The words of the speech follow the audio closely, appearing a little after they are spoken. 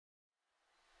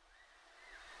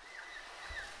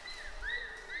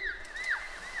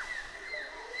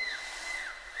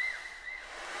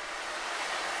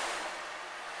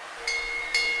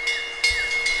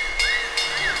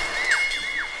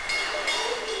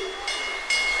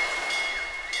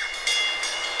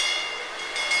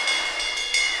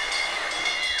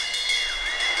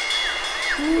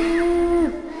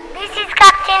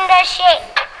the ship.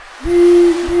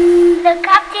 The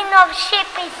captain of the ship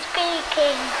is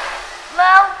speaking.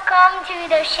 Welcome to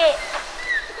the ship.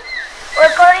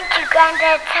 We're going to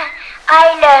Grandad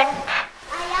Island.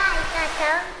 Aye,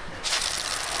 Tata.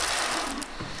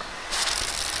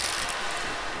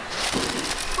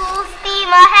 Full steam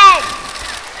ahead.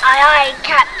 Aye,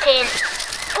 Captain.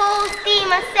 Full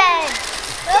steam ahead.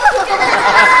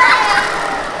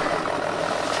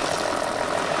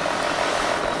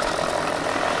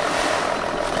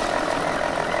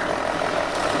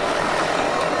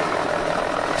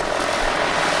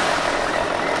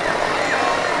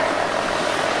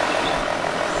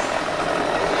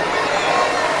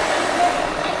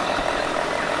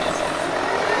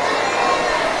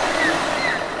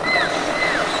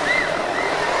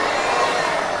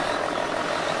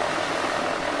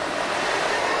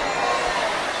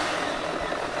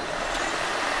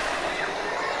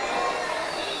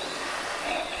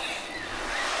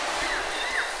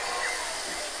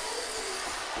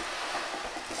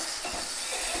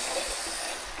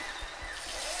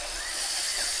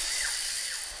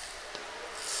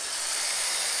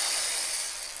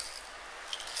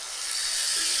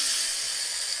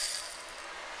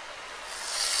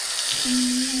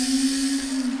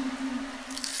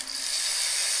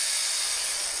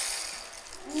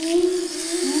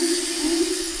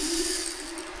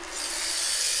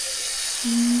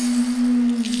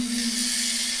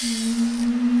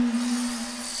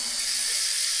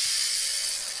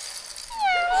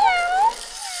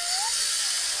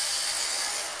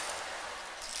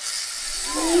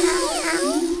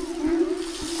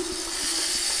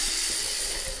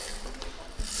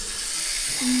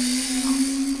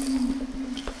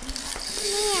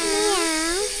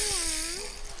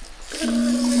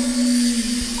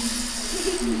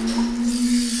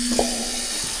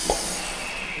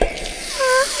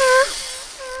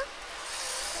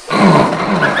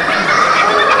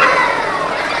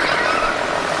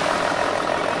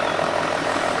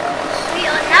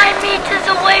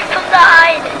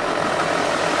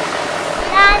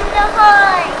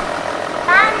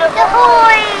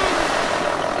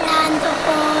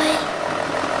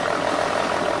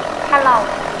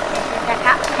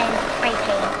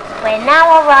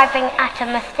 Arriving at a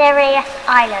mysterious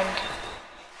island.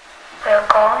 We're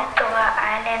going to an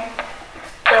island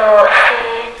to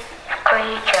see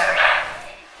creatures.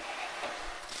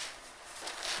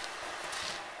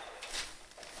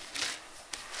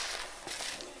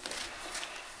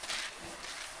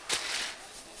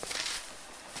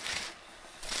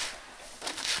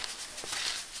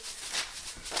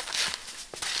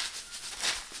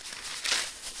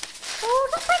 Oh,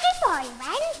 the pretty boy,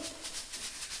 Ren.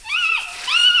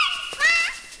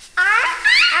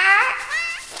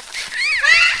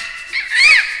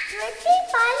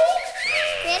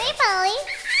 Pretty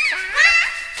Polly.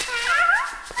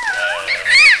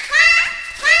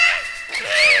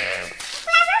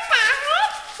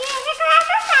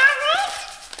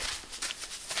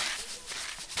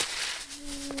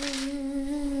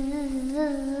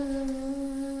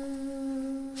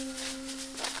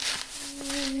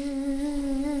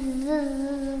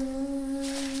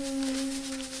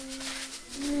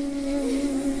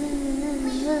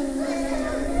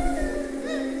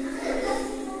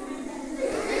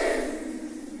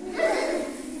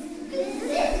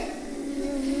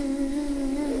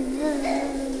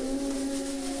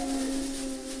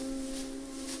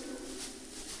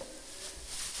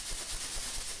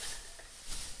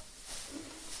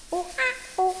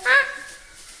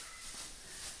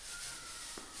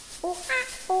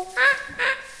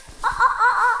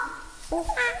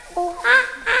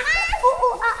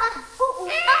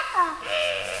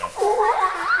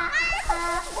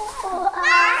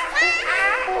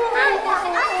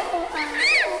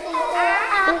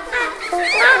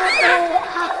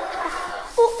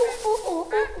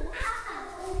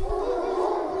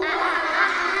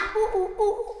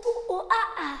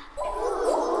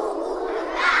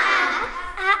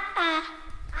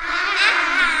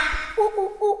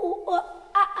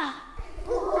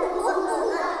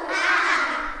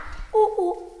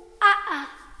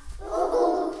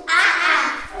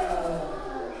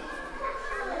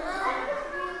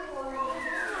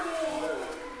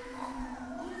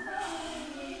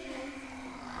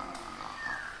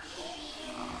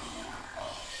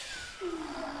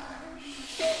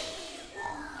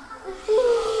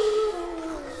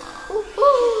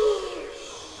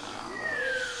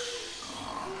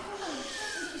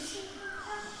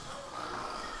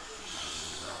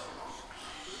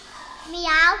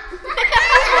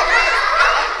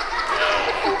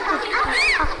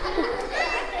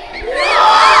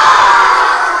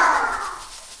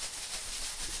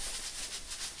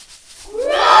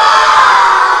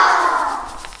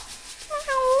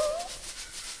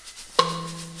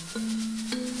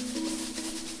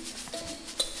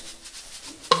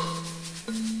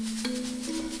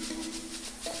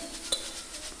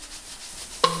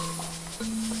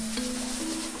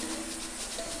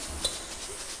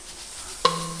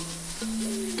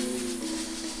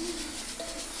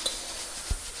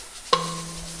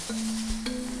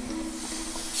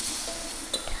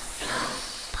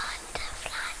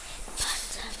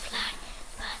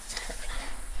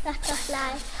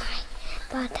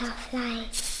 Butterfly,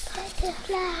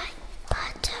 butterfly,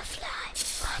 butterfly,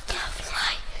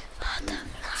 butterfly,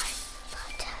 butterfly,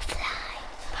 butterfly,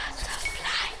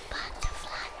 butterfly,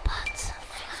 butterfly,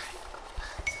 butterfly.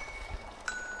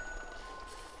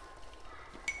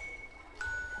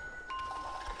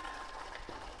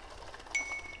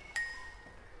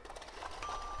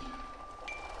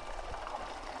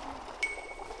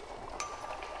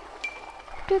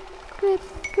 Drip, drip,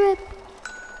 drip.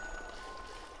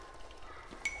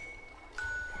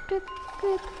 Drip,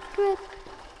 drip, drip.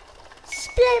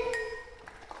 Splim.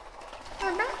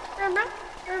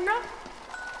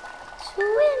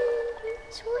 Swim,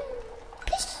 swim.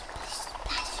 Plish, plish,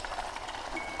 splash.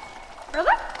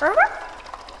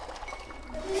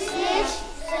 Splish,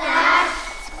 splash,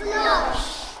 splosh.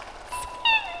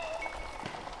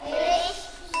 Splish,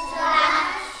 splash,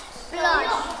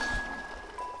 splosh.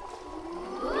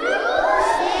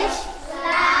 Splish,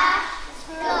 splash,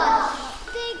 splosh.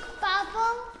 Big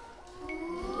bubble.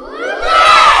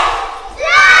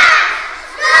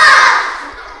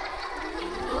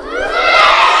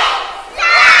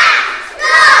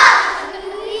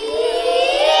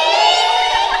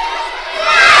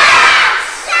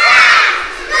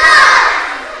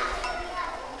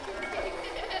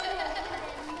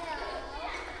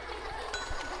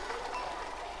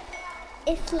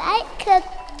 It's like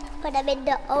when I'm in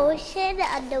the ocean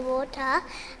underwater,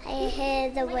 I hear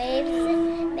the waves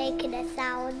making a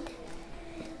sound.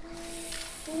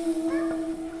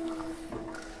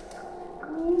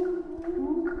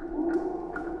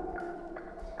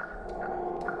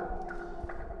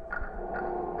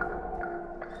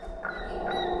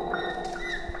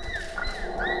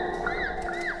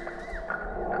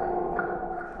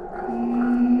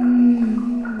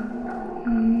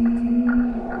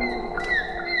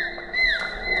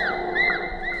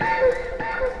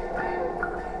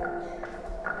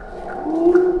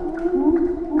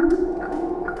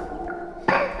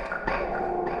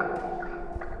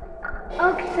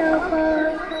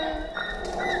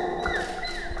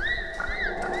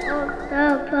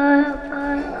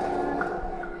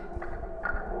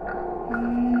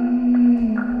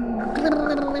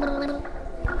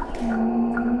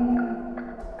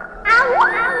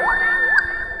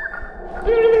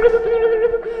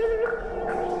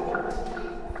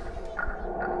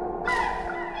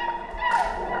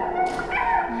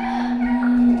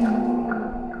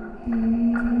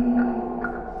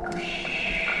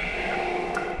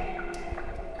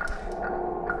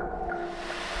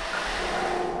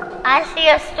 I see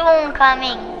a storm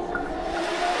coming.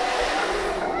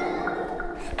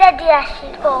 Steady as she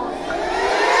goes.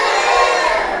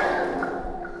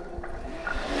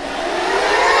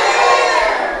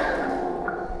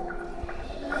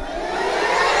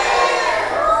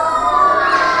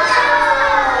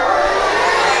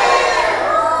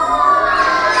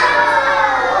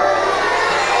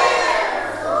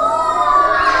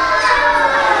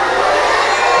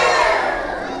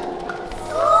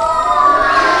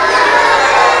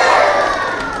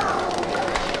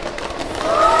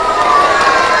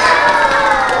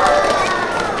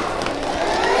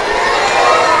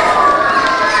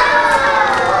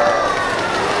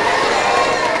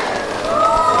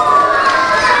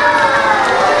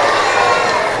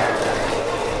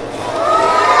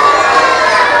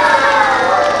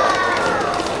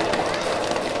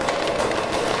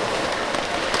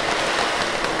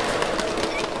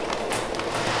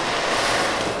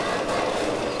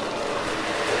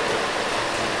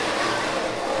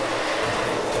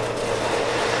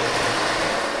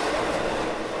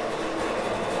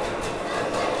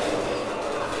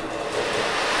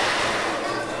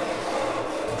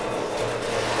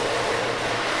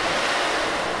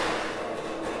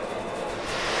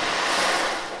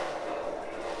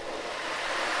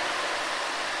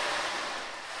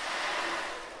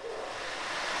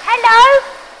 Hello,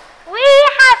 we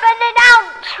have an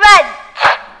announcement.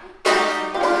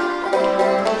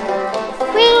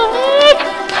 We need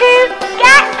to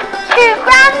get to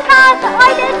Grandad's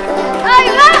Island.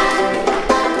 Over.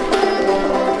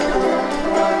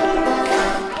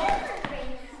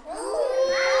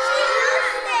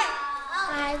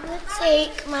 I will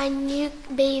take my new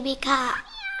baby cat.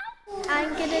 I'm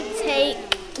gonna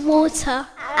take water.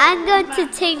 I'm going to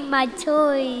take my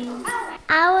toys.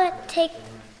 I will take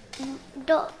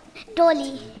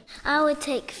Dolly. I would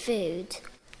take food.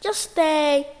 Just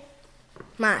a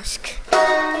mask.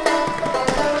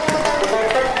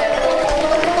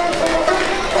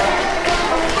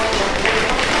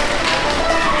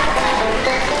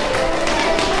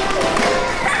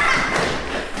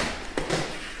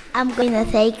 I'm going to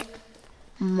take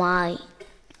my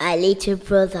little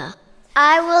brother.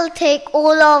 I will take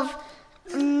all of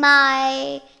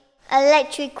my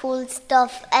electrical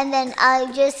stuff and then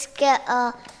I'll just get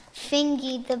a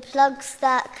thingy, the plugs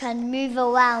that can move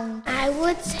around. I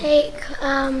would take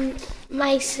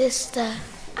my sister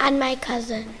and my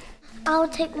cousin. I'll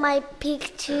take my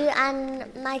pig too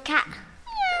and my cat.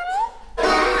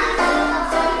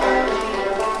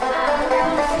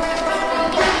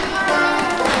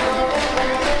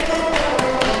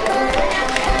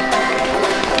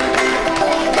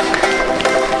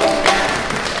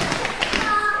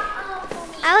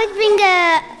 I would bring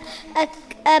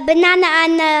a banana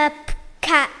and a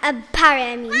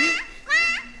parrot,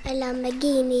 A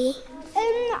Lamborghini.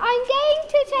 I'm going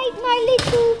to take my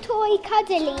little toy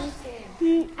Cuddly,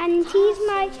 and he's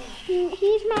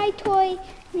my toy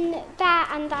bear,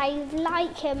 and I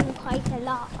like him quite a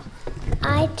lot.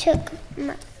 I took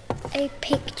a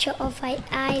picture of an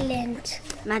island.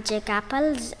 Magic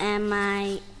apples and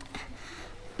my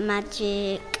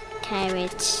magic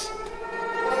carrots.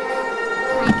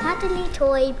 My cuddly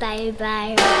toy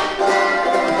Bobo.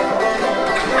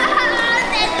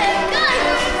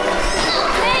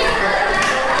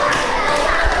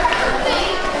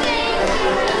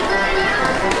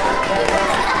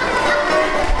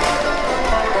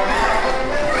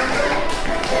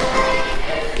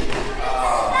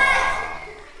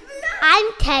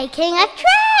 I'm taking a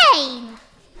train.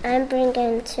 I'm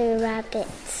bringing 2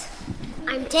 rabbits.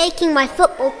 I'm taking my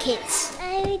football kits.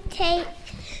 I would take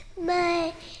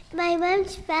my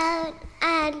mum's phone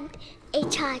and a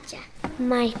charger.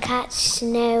 My cat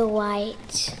Snow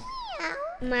White.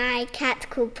 Meow. My cat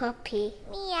called Poppy.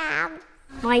 Meow.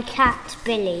 My cat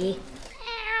Billy.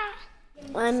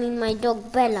 I mean my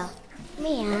dog Bella.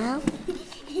 Meow.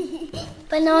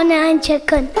 Banana and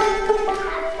chicken.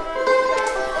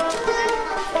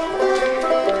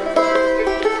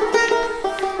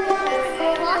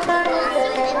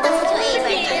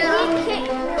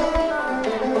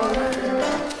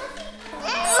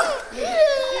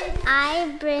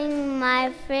 I bring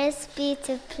my frisbee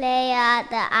to play at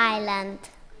the island.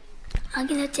 I'm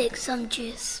gonna take some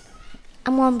juice.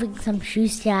 I'm gonna bring some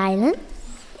shoes to the island.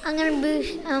 I'm gonna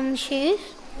bring shoes.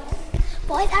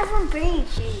 Why is everyone bringing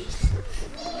shoes?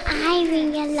 I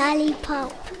bring a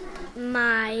lollipop.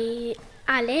 My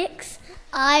Alex.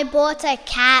 I bought a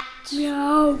cat.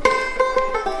 No.